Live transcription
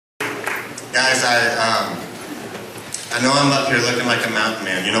Guys, I know I'm up here looking like a mountain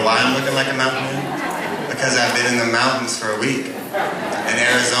man. You know why I'm looking like a mountain man? Because I've been in the mountains for a week. In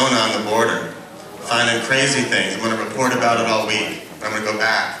Arizona on the border. Finding crazy things. I'm going to report about it all week. I'm going to go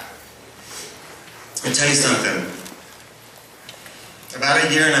back. I'll tell you something. About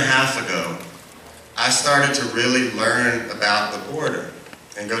 1.5 years ago, I started to really learn about the border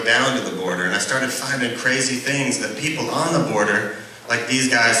and go down to the border. And I started finding crazy things that people on the border, like these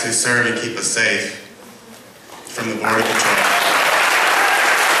guys who serve and keep us safe from the Border Patrol.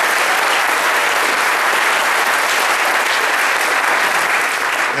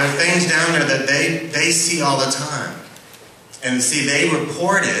 There are things down there that they see all the time. And see, they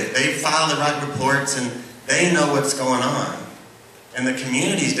report it, they file the right reports, and they know what's going on. And the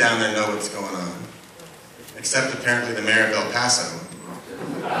communities down there know what's going on. Except apparently the mayor of El Paso.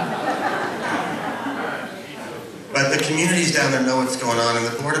 But the communities down there know what's going on, and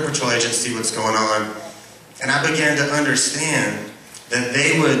the Border Patrol agents see what's going on. And I began to understand that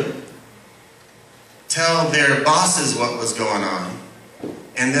they would tell their bosses what was going on,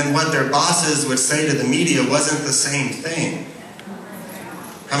 and then what their bosses would say to the media wasn't the same thing.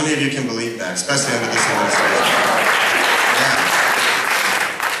 How many of you can believe that, especially under this administration? Yeah.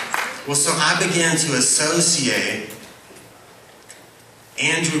 Well, so I began to associate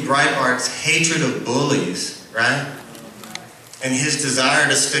Andrew Breitbart's hatred of bullies, right? And his desire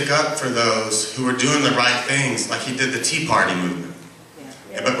to stick up for those who were doing the right things, like he did the Tea Party movement.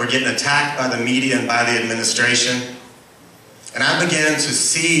 Yeah, but we're getting attacked by the media and by the administration. And I began to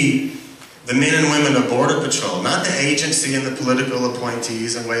see the men and women of Border Patrol, not the agency and the political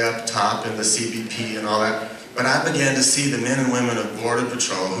appointees and way up top and the CBP and all that, but I began to see the men and women of Border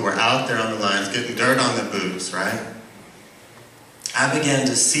Patrol who were out there on the lines getting dirt on their boots, right? I began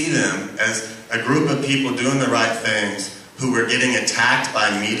to see them as a group of people doing the right things who were getting attacked by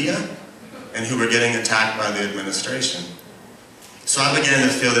media and who were getting attacked by the administration. So I began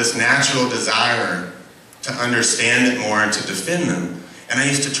to feel this natural desire to understand it more and to defend them. And I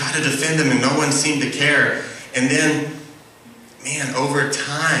used to try to defend them and no one seemed to care. And then, man, over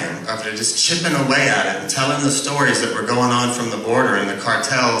time, after just chipping away at it and telling the stories that were going on from the border and the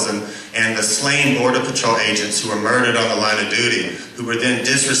cartels and the slain Border Patrol agents who were murdered on the line of duty, who were then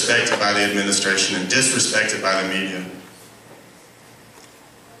disrespected by the administration and disrespected by the media,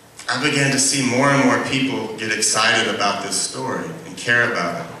 I began to see more and more people get excited about this story and care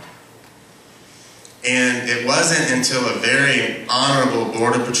about it. And it wasn't until a very honorable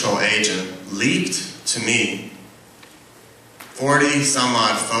Border Patrol agent leaked to me 40 some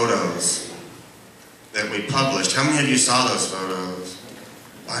odd photos that we published. How many of you saw those photos?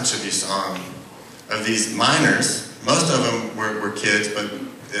 A bunch of you saw them. Of these minors, most of them were kids, but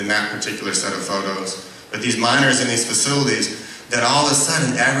in that particular set of photos. But these minors in these facilities, that all of a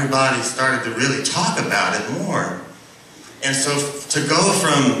sudden everybody started to really talk about it more. And so to go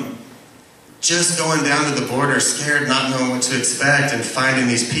from just going down to the border scared, not knowing what to expect, and finding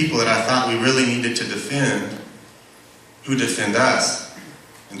these people that I thought we really needed to defend, who defend us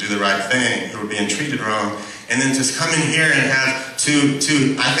and do the right thing, who are being treated wrong, and then just come in here and have two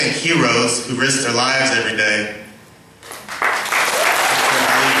I think, heroes who risk their lives every day.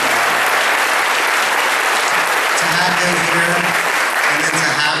 To have them here, and then to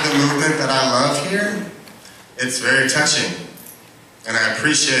have the movement that I love here, it's very touching. And I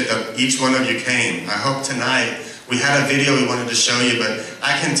appreciate that each one of you came. I hope tonight, we had a video we wanted to show you, but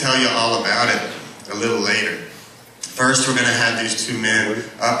I can tell you all about it a little later. First, we're going to have these two men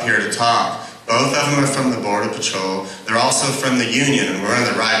up here to talk. Both of them are from the Border Patrol. They're also from the union, and we're on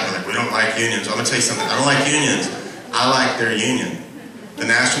the right. We're like, we don't like unions. I'm going to tell you something. I don't like unions. I like their union. The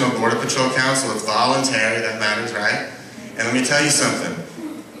National Border Patrol Council, it's voluntary. That matters, right? And let me tell you something.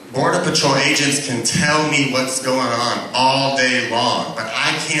 Border Patrol agents can tell me what's going on all day long, but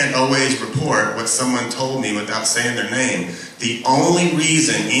I can't always report what someone told me without saying their name. The only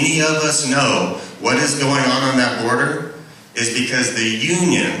reason any of us know what is going on that border is because the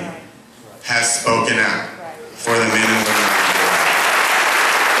union has spoken out for the men and women on the border.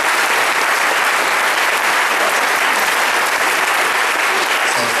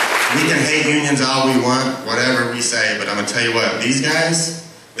 So we can hate unions all we want, whatever we say, but I'm going to tell you what, these guys,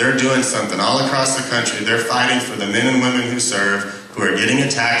 they're doing something all across the country. They're fighting for the men and women who serve, who are getting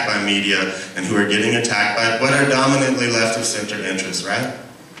attacked by media, and who are getting attacked by what are dominantly left-of-center interests, right?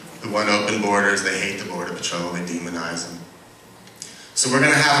 Who want open borders, they hate the Border Patrol, they demonize them. So we're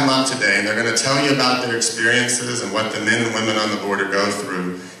going to have them up today, and they're going to tell you about their experiences and what the men and women on the border go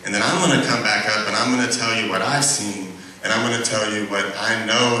through. And then I'm going to come back up and I'm going to tell you what I've seen, and I'm going to tell you what I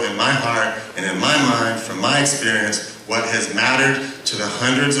know in my heart and in my mind from my experience, what has mattered to the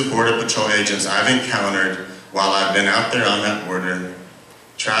hundreds of Border Patrol agents I've encountered while I've been out there on that border,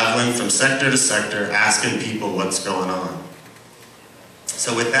 traveling from sector to sector, asking people what's going on.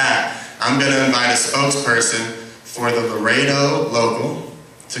 So with that, I'm going to invite a spokesperson for the Laredo local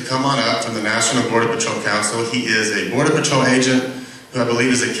to come on up from the National Border Patrol Council. He is a Border Patrol agent who I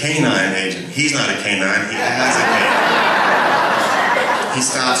believe is a canine agent. He's not a canine, he has a canine. He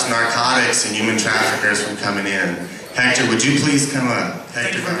stops narcotics and human traffickers from coming in. Hector, would you please come up?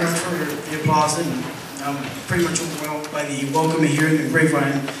 Thank you very much for the applause, and I'm pretty much overwhelmed by the welcome here in the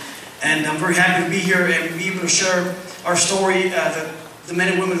Grapevine. And I'm very happy to be here and be able to share our story that the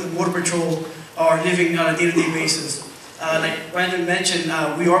men and women of the Border Patrol are living on a day-to-day basis. Like Brandon mentioned,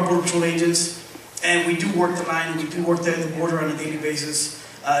 we are Border Patrol agents, and we do work the line, we do work the border on a daily basis.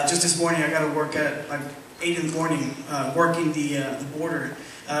 Just this morning, I got to work at like 8 in the morning, working the border.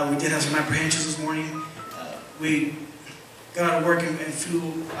 We did have some apprehensions this morning. We got out of work and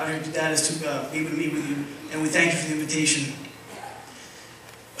flew out here to Dallas to be able to meet with you, and we thank you for the invitation.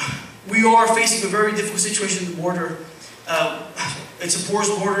 We are facing a very difficult situation at the border. It's a porous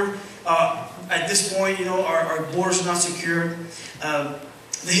border. At this point, you know, our borders are not secure. The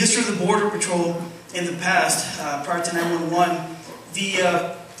history of the Border Patrol in the past, prior to 911,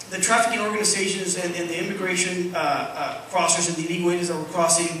 the trafficking organizations and the immigration crossers and the illegal aliens that were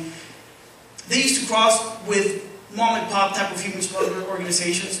crossing, they used to cross with mom and pop type of human smuggler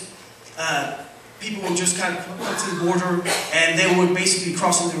organizations. People would just kind of come to the border and they would basically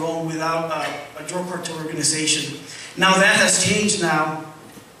cross on their own without a drug cartel organization. Now that has changed now.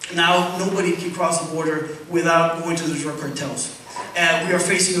 Now nobody can cross the border without going to the drug cartels. We are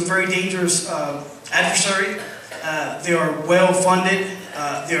facing a very dangerous adversary. They are well funded,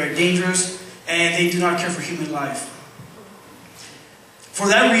 they are dangerous, and they do not care for human life. For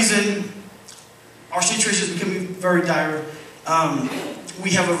that reason, our situation is becoming very dire. We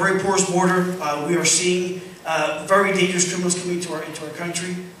have a very porous border. We are seeing very dangerous criminals coming into our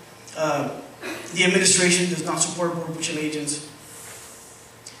country. The administration does not support Border Patrol agents.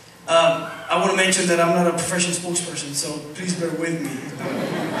 I want to mention that I'm not a professional spokesperson, so please bear with me.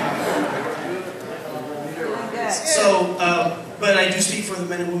 But I do speak for the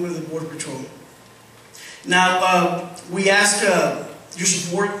men and women of the Border Patrol. Now, we ask your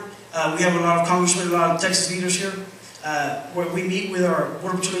support. We have a lot of congressmen, a lot of Texas leaders here. Where we meet with our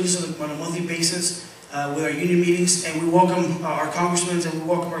Border Patrol agents on a monthly basis with our union meetings, and we welcome our congressmen and we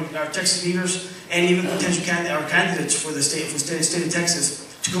welcome our Texas leaders and even potential candidates for the state of Texas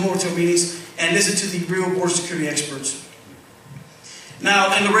to come over to our meetings and listen to the real border security experts.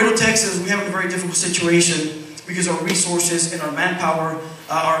 Now, in Laredo, Texas, we have a very difficult situation because our resources and our manpower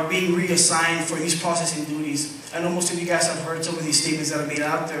are being reassigned for these processing duties. I know most of you guys have heard some of these statements that are made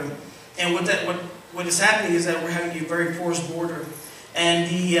out there. And what is happening is that we're having a very porous border. And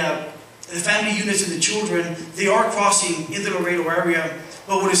the family units and the children, they are crossing in the Laredo area.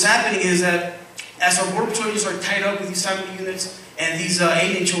 But what is happening is that as our Border Patrol agents are tied up with these family units and these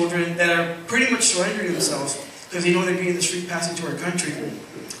alien children that are pretty much surrendering themselves because they know they're being in the street passing to our country.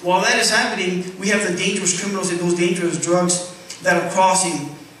 While that is happening, we have the dangerous criminals and those dangerous drugs that are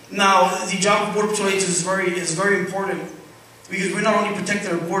crossing. Now, the job of Border Patrol agents is very important because we not only protect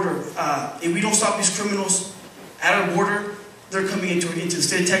our border. If we don't stop these criminals at our border, they're coming into the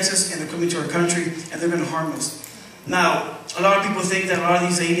state of Texas and they're coming to our country and they're going to harm us. Now, a lot of people think that a lot of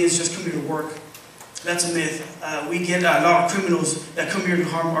these aliens just come here to work. That's a myth. We get a lot of criminals that come here to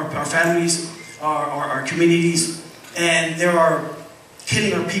harm our families, our communities, and they are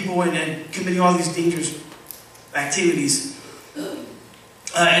killing our people and committing all these dangerous activities.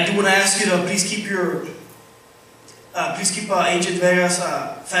 I do want to ask you to please keep Agent Vega's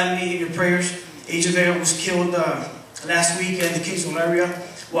family in your prayers. Agent Vega was killed last week in the Kingsville area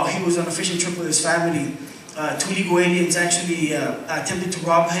while he was on a fishing trip with his family. Two illegal aliens actually attempted to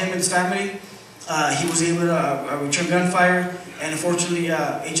rob him and his family. He was able to return gunfire, and unfortunately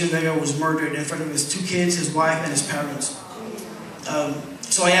Agent Vega was murdered in front of his two kids, his wife, and his parents.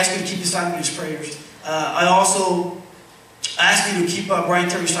 So I ask you to keep his family in his prayers. I also ask you to keep Brian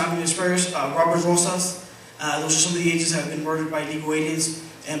Terry's family in his prayers, Robert Rosas. Those are some of the agents that have been murdered by illegal aliens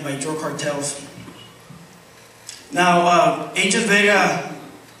and by drug cartels. Now, Agent Vega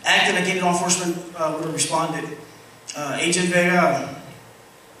acted like any law enforcement would have responded. Agent Vega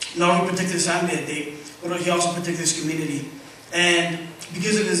not only protected his family that day, but he also protected his community. And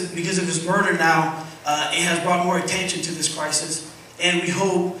because of his murder now, it has brought more attention to this crisis. And we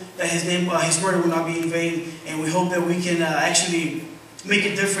hope that his murder will not be in vain. And we hope that we can actually make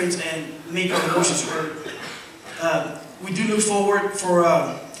a difference and make our voices heard. We do look forward for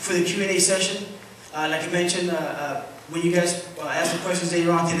the Q&A session. Like I mentioned, when you guys ask the questions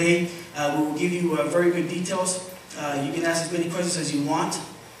later on today, we will give you very good details. You can ask as many questions as you want.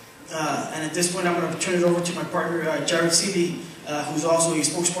 And at this point, I'm going to turn it over to my partner, Jared Seeley, who's also a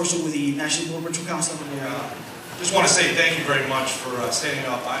spokesperson with the National Border Patrol Council. Just want to say thank you very much for standing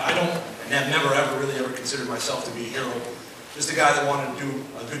up. I don't, and have never really ever considered myself to be a hero. Just a guy that wanted to do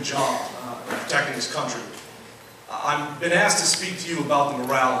a good job protecting his country. I've been asked to speak to you about the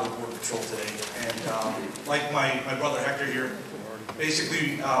morale of the Border Patrol today. And like my brother Hector here,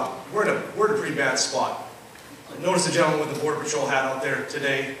 basically we're in a pretty bad spot. Notice the gentleman with the Border Patrol hat out there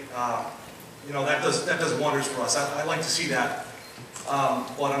today. You know, that does wonders for us. I like to see that.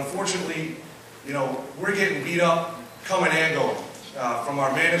 But unfortunately, you know, we're getting beat up coming and going from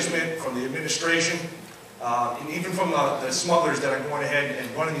our management, from the administration, and even from the smugglers that are going ahead and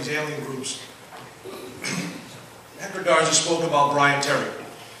running these alien groups. Hector Garza spoke about Brian Terry,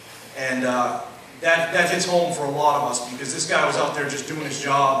 and that hits home for a lot of us because this guy was out there just doing his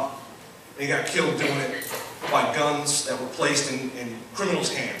job, and he got killed doing it by guns that were placed in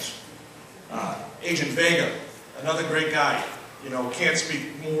criminals' hands. Agent Vega, another great guy, you know, can't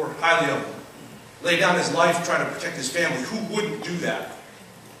speak more highly of him. Laid down his life trying to protect his family. Who wouldn't do that?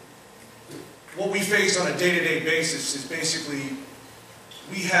 What we face on a day-to-day basis is basically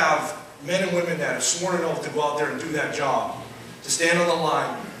we have men and women that have sworn an oath to go out there and do that job, to stand on the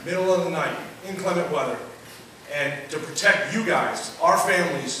line, middle of the night, inclement weather, and to protect you guys, our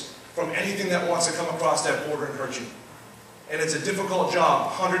families, from anything that wants to come across that border and hurt you. And it's a difficult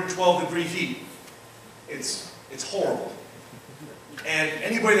job, 112-degree heat. It's horrible. And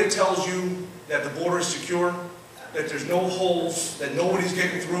anybody that tells you that the border is secure, that there's no holes, that nobody's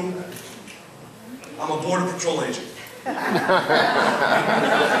getting through, I'm a Border Patrol agent.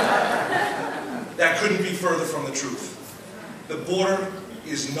 That couldn't be further from the truth. The border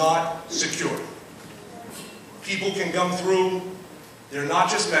is not secure. People can come through. They're not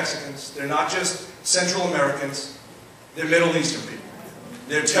just Mexicans. They're not just Central Americans. They're Middle Eastern people.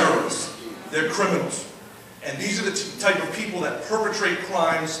 They're terrorists. They're criminals. And these are the type of people that perpetrate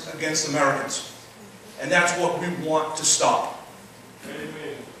crimes against Americans. And that's what we want to stop.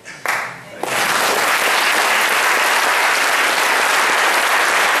 Amen.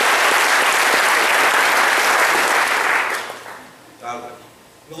 I'm a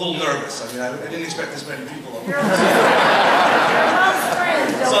little nervous. I mean, I didn't expect this many people up here.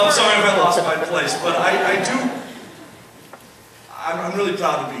 So I'm sorry if I lost my place, but I'm really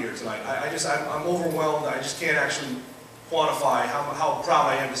proud to be here tonight. I'm overwhelmed. I just can't actually quantify how proud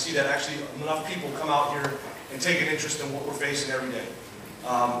I am to see that actually enough people come out here and take an interest in what we're facing every day.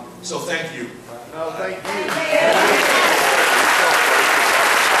 So thank you. No, thank you.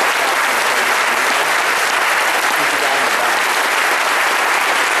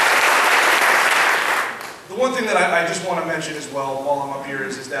 The one thing that I just want to mention as well while I'm up here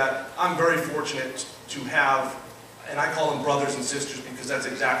is that I'm very fortunate to have, and I call them brothers and sisters because that's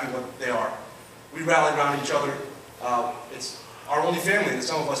exactly what they are. We rally around each other. It's our only family that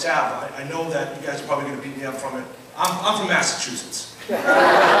some of us have. I know that you guys are probably going to beat me up from it. I'm from Massachusetts. I'm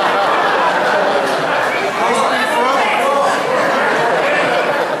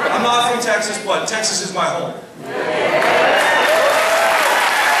not from Texas, but Texas is my home.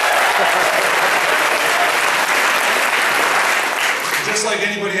 Just like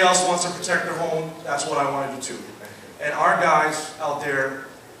anybody else wants to protect their home, that's what I want to do too. And our guys out there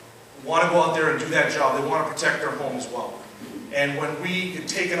want to go out there and do that job. They want to protect their home as well. And when we get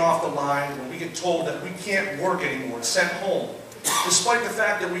taken off the line, when we get told that we can't work anymore and sent home, despite the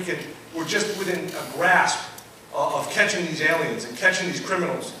fact that we're just within a grasp of catching these aliens and catching these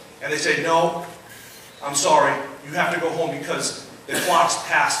criminals, and they say, no, I'm sorry, you have to go home because the clock's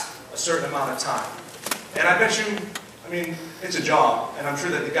past a certain amount of time. And I bet you, I mean, it's a job, and I'm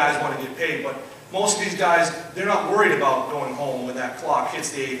sure that the guys want to get paid, but most of these guys, they're not worried about going home when that clock hits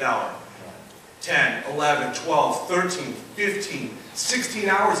the 8th hour. 10, 11, 12, 13, 15, 16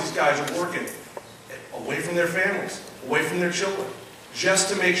 hours these guys are working away from their families, away from their children, just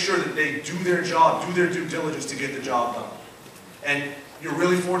to make sure that they do their job, do their due diligence to get the job done. And you're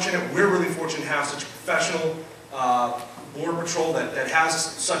really fortunate, we're really fortunate to have such a professional Border Patrol that has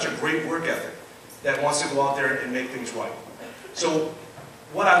such a great work ethic, that wants to go out there and make things right. So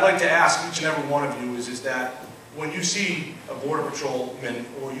what I'd like to ask each and every one of you is that when you see a Border Patrolman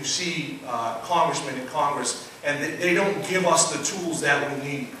or you see congressmen in Congress and they don't give us the tools that we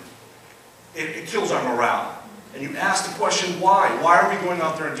need, it kills our morale. And you ask the question, why? Why are we going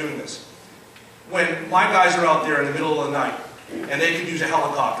out there and doing this? When my guys are out there in the middle of the night and they could use a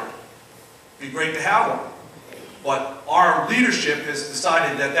helicopter, it'd be great to have one. But our leadership has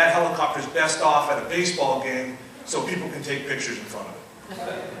decided that that helicopter is best off at a baseball game so people can take pictures in front of it.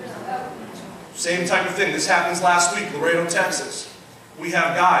 Same type of thing. This happens last week, Laredo, Texas. We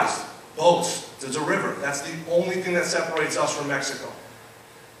have guys, boats. There's a river. That's the only thing that separates us from Mexico.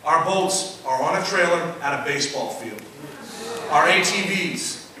 Our boats are on a trailer at a baseball field. Our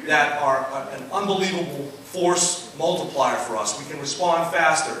ATVs that are an unbelievable force multiplier for us. We can respond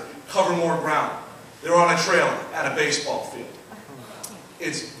faster, cover more ground. They're on a trailer at a baseball field.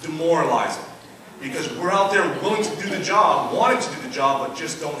 It's demoralizing because we're out there willing to do the job, wanting to do the job, but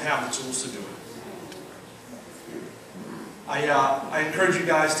just don't have the tools to do it. I encourage you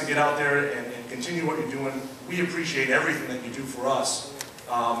guys to get out there and continue what you're doing. We appreciate everything that you do for us.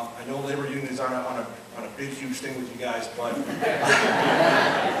 I know labor unions aren't on a big, huge thing with you guys, but...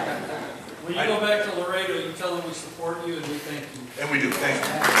 When you go back to Laredo, you tell them we support you and we thank you. And we do, thank you.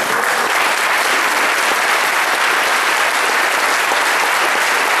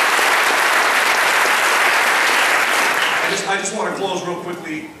 I just want to close real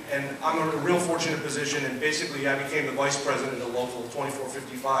quickly, and I'm in a real fortunate position, and basically I became the vice president of Local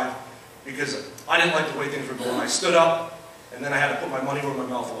 2455 because I didn't like the way things were going. I stood up, and then I had to put my money where my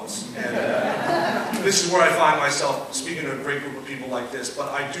mouth was. And this is where I find myself speaking to a great group of people like this. But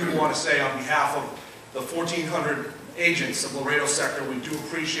I do want to say on behalf of the 1,400 agents of Laredo sector, we do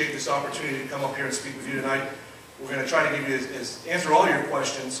appreciate this opportunity to come up here and speak with you tonight. We're going to try to give you answer all your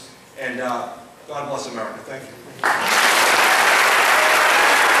questions, and God bless America. Thank you.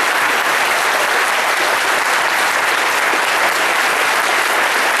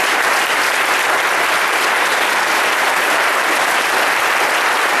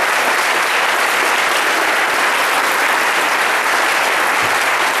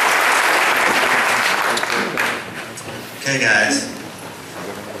 Okay guys,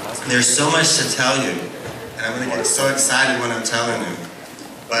 there's so much to tell you, and I'm going to get so excited when I'm telling you,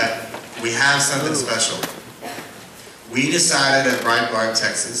 but we have something special. We decided at Breitbart,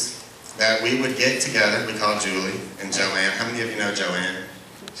 Texas, that we would get together. We called Julie and Joanne. How many of you know Joanne?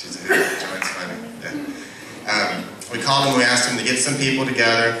 She's a Joanne's funny. Yeah. We called them, we asked them to get some people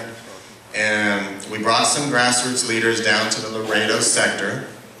together, and we brought some grassroots leaders down to the Laredo sector.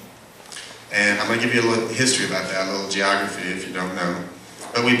 And I'm going to give you a little history about that, a little geography if you don't know.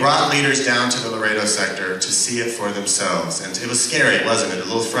 But we brought leaders down to the Laredo sector to see it for themselves. And it was scary, wasn't it? A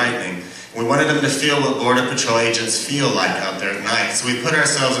little frightening. We wanted them to feel what Border Patrol agents feel like out there at night. So we put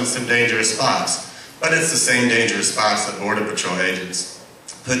ourselves in some dangerous spots. But it's the same dangerous spots that Border Patrol agents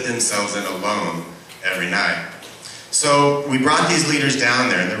put themselves in alone every night. So we brought these leaders down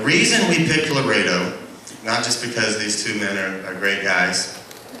there. And the reason we picked Laredo, not just because these two men are great guys,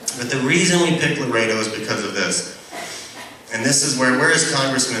 but the reason we picked Laredo is because of this. And this is where is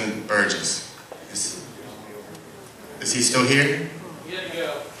Congressman Burgess? Is he still here? He had to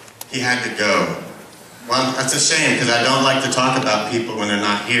go. He had to go. Well, that's a shame because I don't like to talk about people when they're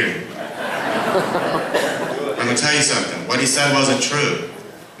not here. I'm going to tell you something. What he said wasn't true.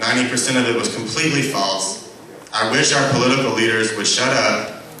 90% of it was completely false. I wish our political leaders would shut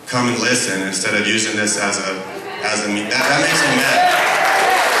up, come and listen instead of using this as a that makes me mad.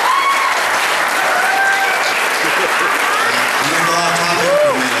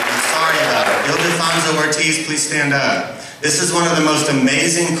 Ildefonso Ortiz, please stand up. This is one of the most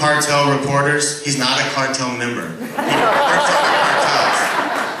amazing cartel reporters. He's not a cartel member. He works on the cartels.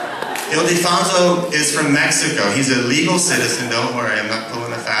 Ildefonso is from Mexico. He's a legal citizen. Don't worry, I'm not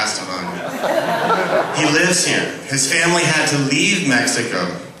pulling a fast one on you. He lives here. His family had to leave Mexico.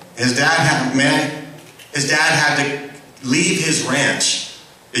 His dad had to leave his ranch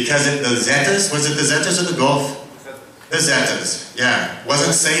because the Zetas, was it the Zetas or the Gulf? The Zetas, yeah,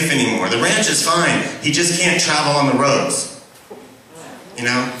 wasn't safe anymore. The ranch is fine, he just can't travel on the roads, you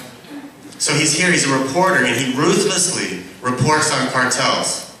know? So he's here, he's a reporter, and he ruthlessly reports on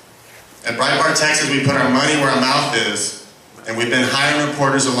cartels. At Breitbart, Texas, we put our money where our mouth is, and we've been hiring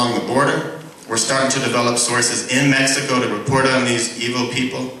reporters along the border. We're starting to develop sources in Mexico to report on these evil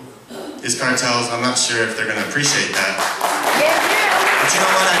people, these cartels. I'm not sure if they're going to appreciate that. But you know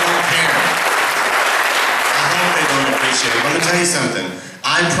what, I don't care. They don't appreciate it. Let me tell you something.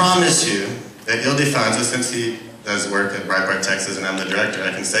 I promise you that Ildefonso, since he does work at Breitbart, Texas, and I'm the director,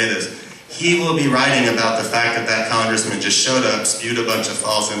 I can say this, he will be writing about the fact that that congressman just showed up, spewed a bunch of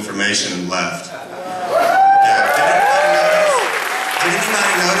false information, and left. Yeah. Did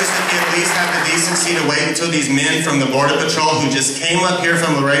anybody notice that he at least had the decency to wait until these men from the Border Patrol who just came up here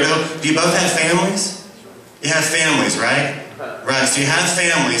from Laredo? Do you both have families? You have families, right? Right, so you have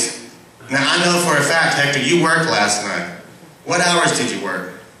families. Now, I know for a fact, Hector, you worked last night. What hours did you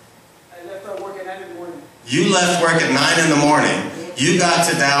work? I left work at 9 in the morning. You left work at 9 in the morning. You got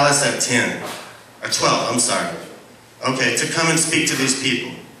to Dallas at 10. Or 12, I'm sorry. okay, to come and speak to these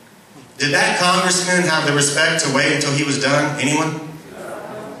people. Did that congressman have the respect to wait until he was done? Anyone?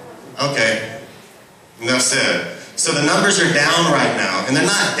 Okay, enough said. So the numbers are down right now, and they're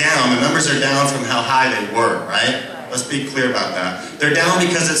not down, the numbers are down from how high they were, right? Let's be clear about that. They're down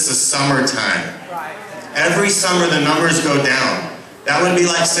because it's the summertime. Every summer the numbers go down. That would be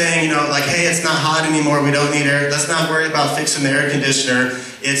like saying, you know, like, hey, it's not hot anymore, we don't need air, let's not worry about fixing the air conditioner,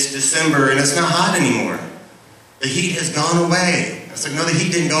 it's December and it's not hot anymore. The heat has gone away. It's like, no, the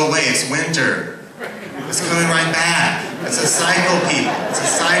heat didn't go away, it's winter. It's coming right back. It's a cycle, people, it's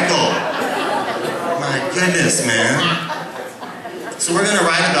a cycle. My goodness, man. So we're going to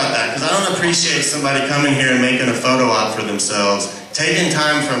write about that, because I don't appreciate somebody coming here and making a photo op for themselves, taking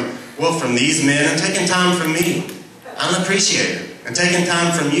time from, well, from these men and taking time from me. I don't appreciate it. And taking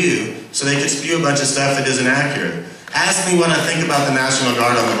time from you so they could spew a bunch of stuff that isn't accurate. Ask me what I think about the National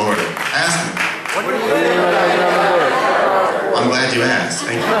Guard on the border. Ask me. What do you think about the National Guard? I'm glad you asked.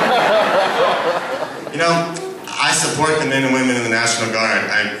 Thank you. You know, I support the men and women in the National Guard.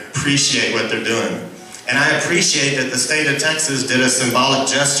 I appreciate what they're doing. And I appreciate that the state of Texas did a symbolic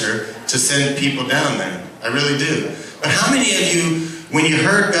gesture to send people down there. I really do. But how many of you, when you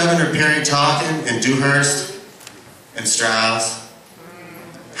heard Governor Perry talking in Dewhurst and Strauss,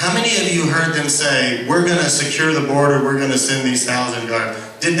 how many of you heard them say, we're going to secure the border, we're going to send these 1,000 guards?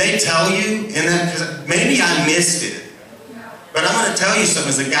 Did they tell you in that? Because maybe I missed it. But I'm going to tell you something.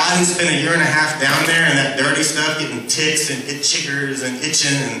 As a guy who spent a year and a half down there in that dirty stuff, getting ticks and chiggers and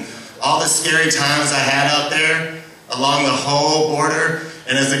itching and all the scary times I had out there along the whole border,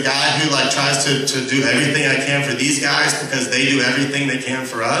 and as a guy who like tries to do everything I can for these guys because they do everything they can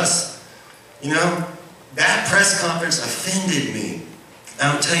for us, you know, that press conference offended me. And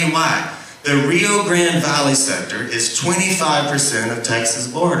I'll tell you why. The Rio Grande Valley sector is 25% of Texas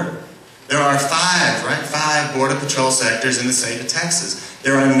border. There are five Border Patrol sectors in the state of Texas.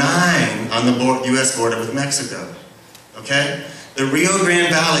 There are 9 on the U.S. border with Mexico, okay? The Rio Grande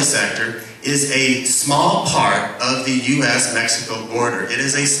Valley sector is a small part of the U.S.-Mexico border. It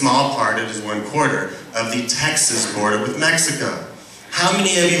is a small part, it is 1/4 of the Texas border with Mexico. How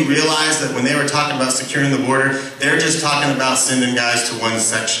many of you realize that when they were talking about securing the border, they're just talking about sending guys to one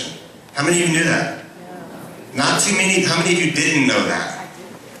section? How many of you knew that? Not too many. How many of you didn't know that?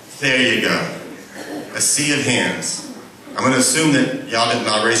 There you go. A sea of hands. I'm going to assume that y'all didn't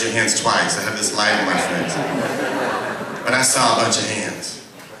all raise your hands twice. I have this light in my face. But I saw a bunch of hands.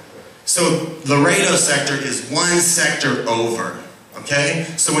 So Laredo sector is one sector over. Okay?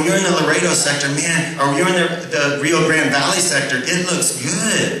 So when you're in the Laredo sector, man, or you're in the Rio Grande Valley sector, it looks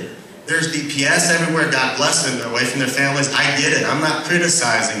good. There's DPS everywhere. God bless them. They're away from their families. I get it. I'm not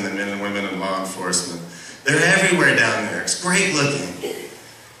criticizing the men and women in law enforcement. They're everywhere down there. It's great looking.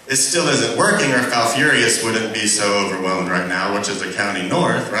 It still isn't working, or Falfurrias wouldn't be so overwhelmed right now, which is the county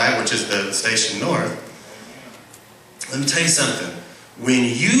north, right? Which is the station north. Let me tell you something. When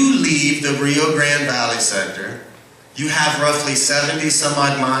you leave the Rio Grande Valley sector, you have roughly 70 some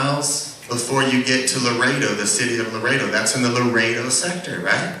odd miles before you get to Laredo, the city of Laredo. That's in the Laredo sector,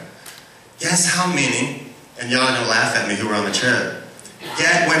 right? Guess how many, and y'all are gonna laugh at me who were on the trip.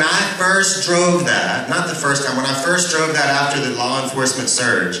 Yet when I first drove that, not the first time, when I first drove that after the law enforcement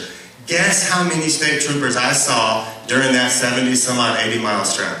surge, guess how many state troopers I saw during that 70 some odd 80 mile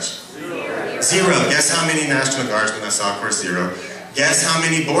stretch? Zero. Guess how many National Guardsmen I saw? Of course, 0. Guess how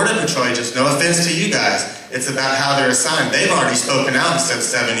many Border Patrol agents? No offense to you guys. It's about how they're assigned. They've already spoken out and said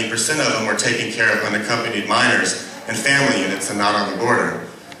 70% of them were taking care of unaccompanied minors and family units and not on the border.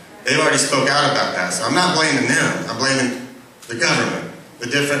 They've already spoke out about that. So I'm not blaming them. I'm blaming the government, the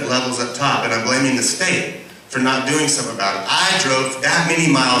different levels up top, and I'm blaming the state for not doing something about it. I drove that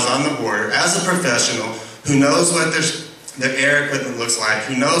many miles on the border as a professional who knows what their air equipment looks like,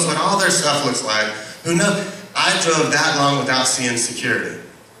 who knows what all their stuff looks like, who knows. I drove that long without seeing security.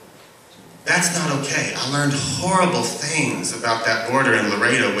 That's not okay. I learned horrible things about that border in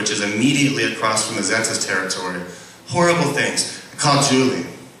Laredo, which is immediately across from the Zetas territory. Horrible things. I called Julie.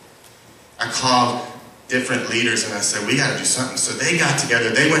 I called different leaders and I said, we got to do something. So they got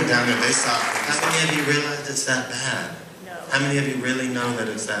together, they went down there, they saw. How many of you realize it's that bad? No. How many of you really know that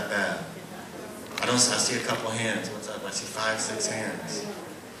it's that bad? I see a couple hands. What's up? I see 5, 6 hands.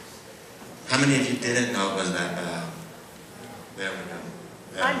 How many of you didn't know it was that bad? There we go.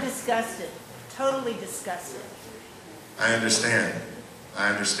 Yeah. I'm disgusted. Totally disgusted. I understand. I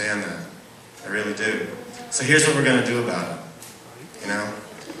understand that. I really do. So here's what we're going to do about it. You know?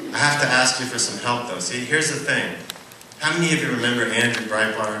 I have to ask you for some help, though. See, here's the thing. How many of you remember Andrew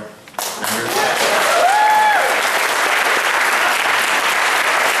Breitbart?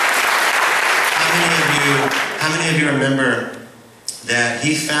 How many of you remember that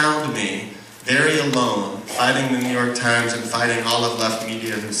he found me very alone, fighting the New York Times and fighting all of left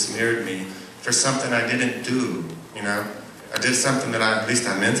media who smeared me for something I didn't do, you know? I did something that at least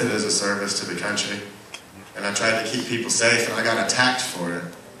I meant it as a service to the country. And I tried to keep people safe, and I got attacked for it,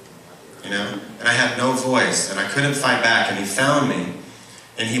 you know? And I had no voice, and I couldn't fight back, and he found me,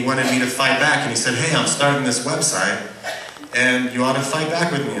 and he wanted me to fight back, and he said, hey, I'm starting this website, and you ought to fight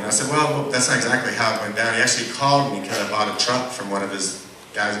back with me. And I said, well, that's not exactly how it went down. He actually called me because I bought a truck from one of his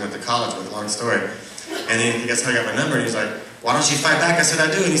guys he went to college with, long story. And he guess how I got my number, and he's like, why don't you fight back? I said, I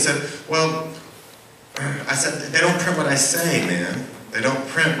do. And he said, well, I said, they don't print what I say, man. They don't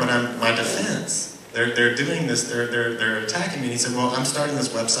print what my defense. They're doing this, they're attacking me. And he said, well, I'm starting this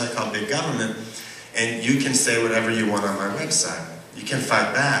website called Big Government, and you can say whatever you want on my website. You can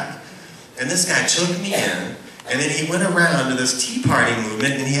fight back. And this guy took me in, and then he went around to this Tea Party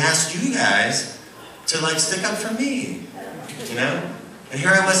movement, and he asked you guys to, like, stick up for me, you know? And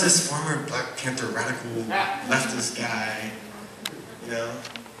here I was, this former Black Panther radical leftist guy, you know?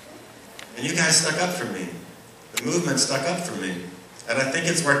 And you guys stuck up for me. The movement stuck up for me. And I think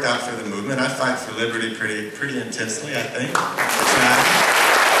it's worked out for the movement. I fight for liberty pretty intensely, I think.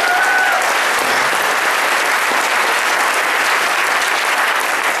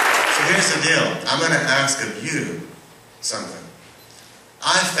 So here's the deal. I'm going to ask of you something.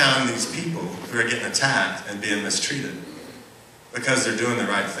 I found these people who are getting attacked and being mistreated because they're doing the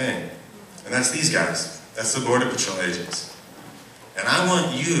right thing. And that's these guys. That's the Border Patrol agents. And I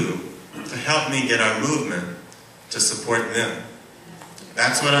want you to help me get our movement to support them.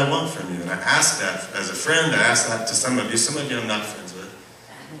 That's what I want from you. And I ask that as a friend. I ask that to some of you. Some of you I'm not friends with.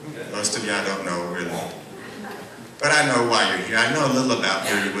 Most of you I don't know really. But I know why you're here. I know a little about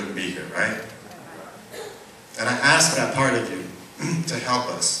you or you wouldn't be here, right? And I ask that part of you to help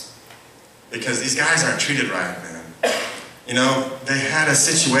us. Because these guys aren't treated right, man. You know, they had a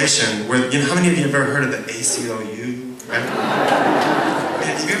situation where, you know, how many of you have ever heard of the ACLU, right?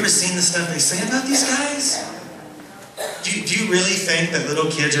 Have you ever seen the stuff they say about these guys? Do you really think that little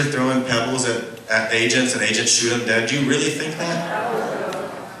kids are throwing pebbles at agents and agents shoot them dead? Do you really think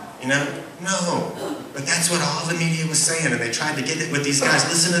that? You know? No. But that's what all the media was saying, and they tried to get it with these guys.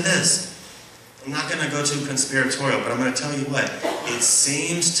 Listen to this. I'm not going to go too conspiratorial, but I'm going to tell you what. It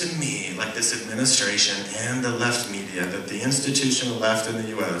seems to me like this administration and the left media, that the institutional left in the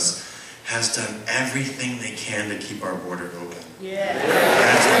U.S. has done everything they can to keep our border open. Yeah.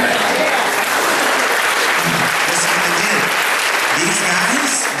 That's what I think. That's what they did.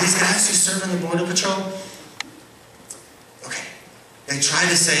 These guys who serve in the Border Patrol, okay, they try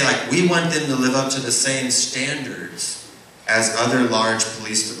to say, like, we want them to live up to the same standards as other large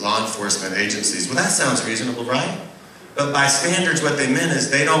police law enforcement agencies. Well, that sounds reasonable, right? But by standards, what they meant is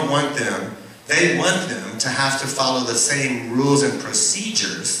they want them to have to follow the same rules and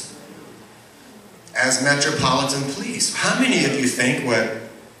procedures as Metropolitan Police. How many of you think what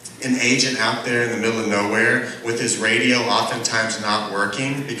an agent out there in the middle of nowhere with his radio oftentimes not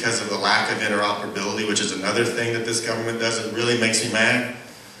working because of the lack of interoperability, which is another thing that this government does that really makes me mad?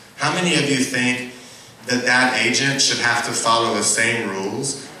 How many of you think that that agent should have to follow the same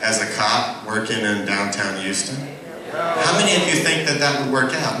rules as a cop working in downtown Houston? How many of you think that that would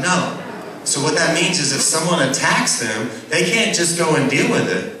work out? No. So what that means is if someone attacks them, they can't just go and deal with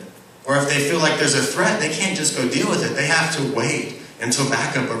it. Or if they feel like there's a threat, they can't just go deal with it. They have to wait until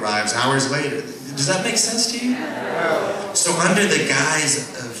backup arrives hours later. Does that make sense to you? So under the guise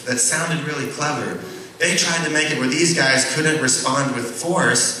of, that sounded really clever, they tried to make it where these guys couldn't respond with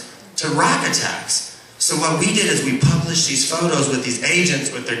force to rock attacks. So what we did is we published these photos with these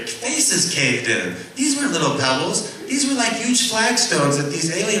agents with their faces caved in. These were little pebbles. These were like huge flagstones that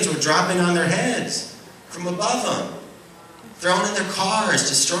these aliens were dropping on their heads from above them. Thrown in their cars,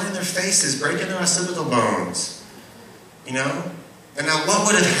 destroying their faces, breaking their occipital bones. You know? And now what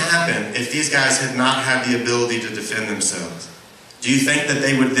would have happened if these guys had not had the ability to defend themselves? Do you think that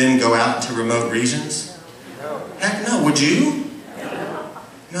they would then go out into remote regions? No. Heck no. Would you?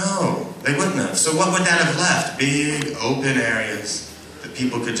 No. They wouldn't have. So what would that have left? Big, open areas that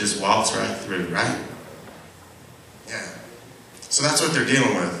people could just waltz right through, right? Yeah. So that's what they're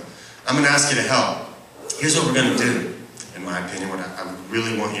dealing with. I'm going to ask you to help. Here's what we're going to do, in my opinion, what I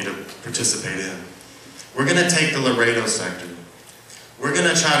really want you to participate in. We're going to take the Laredo sector. We're going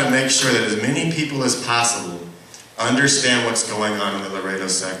to try to make sure that as many people as possible understand what's going on in the Laredo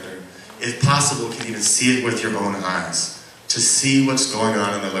sector. If possible, can even see it with your own eyes. To see what's going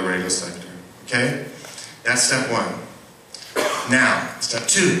on in the Laredo sector, okay? That's step one. Now, step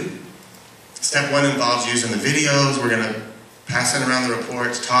two. Step one involves using the videos. We're going to pass it around the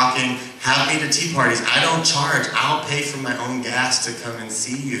reports, talking, Have me to tea parties. I don't charge. I'll pay for my own gas to come and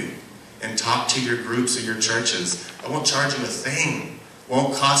see you and talk to your groups or your churches. I won't charge you a thing.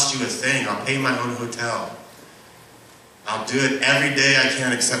 Won't cost you a thing. I'll pay my own hotel. I'll do it every day I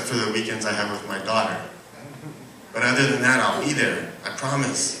can except for the weekends I have with my daughter. But other than that, I'll be there. I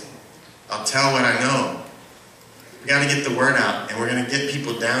promise. I'll tell what I know. We got to get the word out, and we're going to get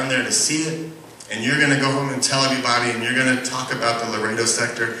people down there to see it, and you're going to go home and tell everybody, and you're going to talk about the Laredo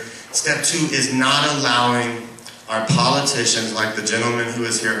sector. Step 2 is not allowing our politicians, like the gentleman who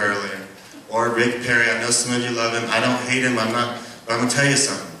was here earlier, or Rick Perry. I know some of you love him. I don't hate him. I'm not. But I'm going to tell you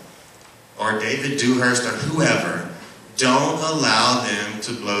something. Or David Dewhurst or whoever. Don't allow them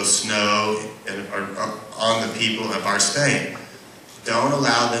to blow snow on the people of our state. Don't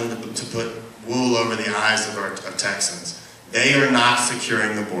allow them to put wool over the eyes of Texans. They are not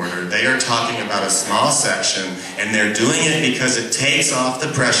securing the border. They are talking about a small section, and they're doing it because it takes off the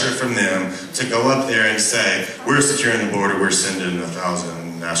pressure from them to go up there and say, we're securing the border, we're sending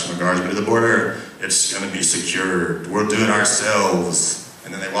 1,000 National Guardsmen to the border, it's going to be secured, we'll do it ourselves.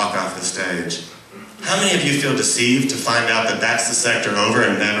 And then they walk off the stage. How many of you feel deceived to find out that that's the sector over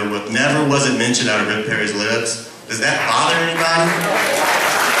and never was it mentioned out of Rick Perry's lips? Does that bother anybody?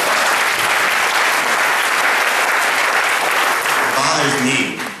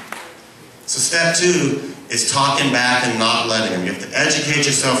 Me. So step 2 is talking back and not letting them. You have to educate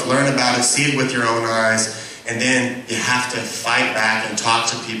yourself, learn about it, see it with your own eyes, and then you have to fight back and talk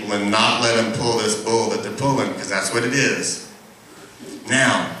to people and not let them pull this bull that they're pulling, because that's what it is.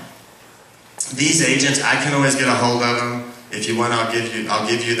 Now, these agents, I can always get a hold of them. If you want, I'll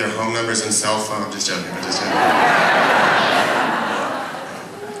give you their home numbers and cell phone. I'm just joking.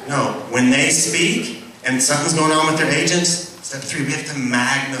 No, when they speak and something's going on with their agents, step 3, we have to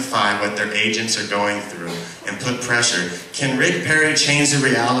magnify what their agents are going through and put pressure. Can Rick Perry change the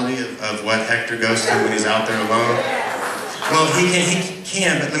reality of what Hector goes through when he's out there alone? Well, he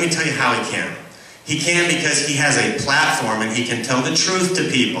can, but let me tell you how he can. He can because he has a platform and he can tell the truth to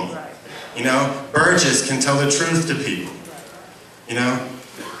people. You know, Burgess can tell the truth to people. You know,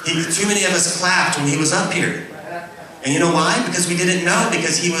 too many of us clapped when he was up here. And you know why? Because we didn't know,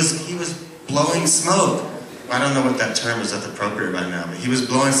 because he was blowing smoke. I don't know what that term is that's appropriate right now, but he was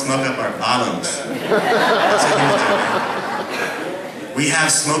blowing smoke up our bottoms. That's what he was doing. We have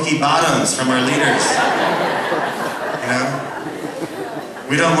smoky bottoms from our leaders. You know?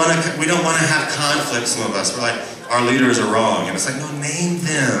 We don't want to have conflict, some of us. We're like, our leaders are wrong. And it's like, no, name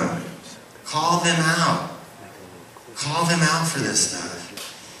them. Call them out. Call them out for this stuff.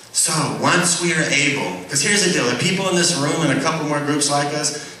 So, once we are able, because here's the deal, the people in this room and a couple more groups like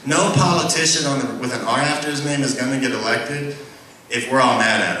us, no politician with an R after his name is going to get elected if we're all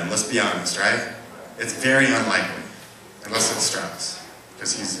mad at him, let's be honest, right? It's very unlikely, unless it's Strauss,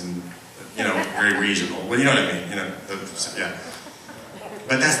 because he's in, you know, very regional. Well, you know what I mean, you know, yeah.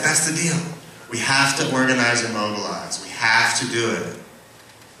 But that's the deal. We have to organize and mobilize. We have to do it.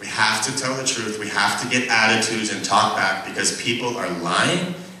 We have to tell the truth. We have to get attitudes and talk back, because people are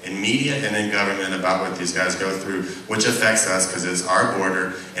lying in media and in government about what these guys go through, which affects us because it's our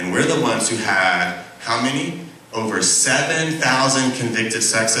border, and we're the ones who had, how many? Over 7,000 convicted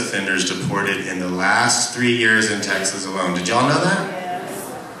sex offenders deported in the last 3 years in Texas alone. Did y'all know that?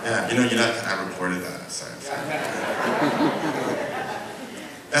 Yes. Yeah, you know, I reported that. So.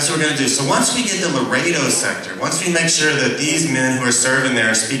 That's what we're going to do. So once we get the Laredo sector, once we make sure that these men who are serving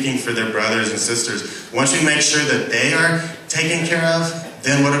there are speaking for their brothers and sisters, once we make sure that they are taken care of,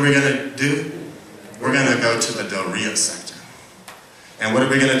 then what are we going to do? We're going to go to the Del Rio sector. And what are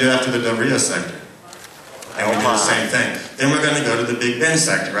we going to do after the Del Rio sector? And we do the same thing. Then we're going to go to the Big Bend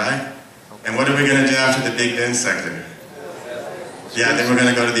sector, right? And what are we going to do after the Big Bend sector? Yeah, then we're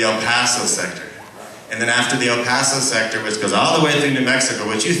going to go to the El Paso sector. And then after the El Paso sector, which goes all the way through New Mexico,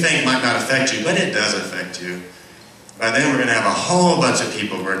 which you think might not affect you, but it does affect you. By then we're going to have a whole bunch of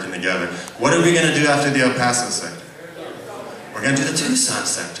people working together. What are we going to do after the El Paso sector? We're going to do the Tucson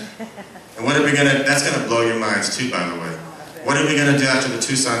sector. And what are we going to, that's going to blow your minds too, by the way. What are we going to do after the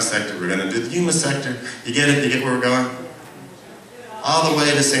Tucson sector? We're going to do the Yuma sector. You get it? You get where we're going? All the way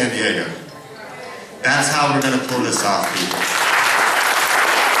to San Diego. That's how we're going to pull this off, people.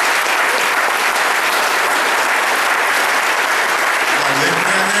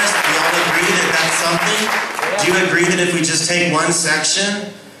 Something? Do you agree that if we just take one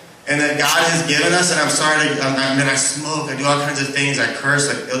section and that God has given us, and I'm sorry, I smoke, I do all kinds of things, I curse,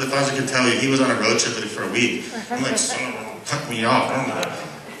 like Ildefonso can tell you, he was on a road trip with me for a week. I'm like, son, cut me off,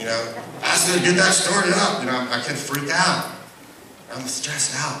 you know. I said, get that story up, you know, I can freak out. I'm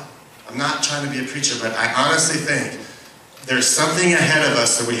stressed out. I'm not trying to be a preacher, but I honestly think there's something ahead of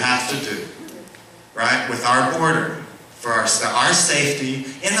us that we have to do, right, with our border, for our safety,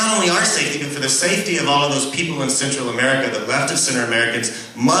 and not only our safety, but for the safety of all of those people in Central America that left of Center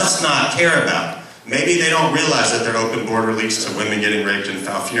Americans must not care about. Maybe they don't realize that their open border leads to women getting raped in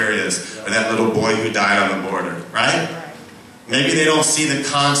Falfurrias, or that little boy who died on the border, right? Maybe they don't see the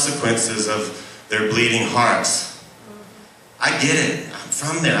consequences of their bleeding hearts. I get it. I'm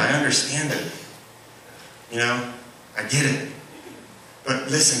from there. I understand it. You know, I get it. But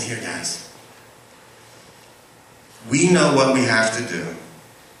listen here, guys. We know what we have to do.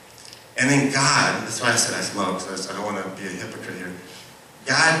 And then God, that's why I said I smoke, so I don't want to be a hypocrite here.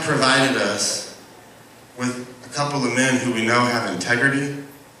 God provided us with a couple of men who we know have integrity,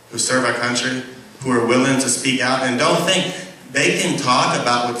 who serve our country, who are willing to speak out, and don't think they can talk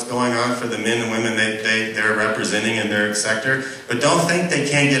about what's going on for the men and women they're representing in their sector, but don't think they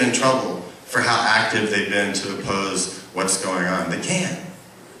can't get in trouble for how active they've been to oppose what's going on. They can.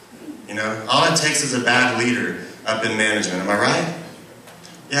 You know, all it takes is a bad leader up in management. Am I right?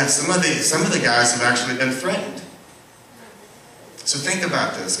 Yeah, some of the guys have actually been threatened. So think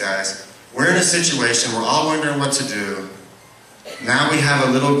about this, guys. We're in a situation, we're all wondering what to do. Now we have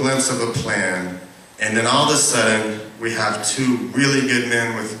a little glimpse of a plan, and then all of a sudden, we have two really good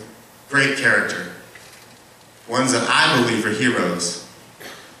men with great character. Ones that I believe are heroes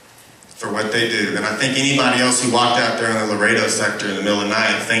for what they do. And I think anybody else who walked out there in the Laredo sector in the middle of the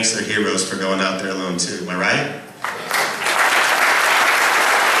night thinks they're heroes for going out there alone too. Am I right?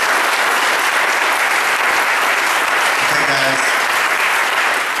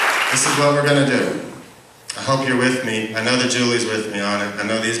 This is what we're going to do. I hope you're with me. I know that Julie's with me on it. I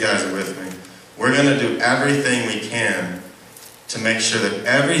know these guys are with me. We're going to do everything we can to make sure that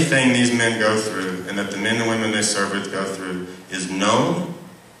everything these men go through and that the men and women they serve with go through is known.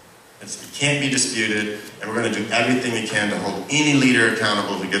 It can't be disputed. And we're going to do everything we can to hold any leader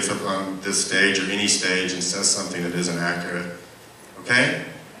accountable who gets up on this stage or any stage and says something that isn't accurate. Okay?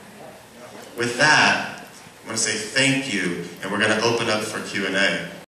 With that, I'm going to say thank you, and we're going to open up for Q&A.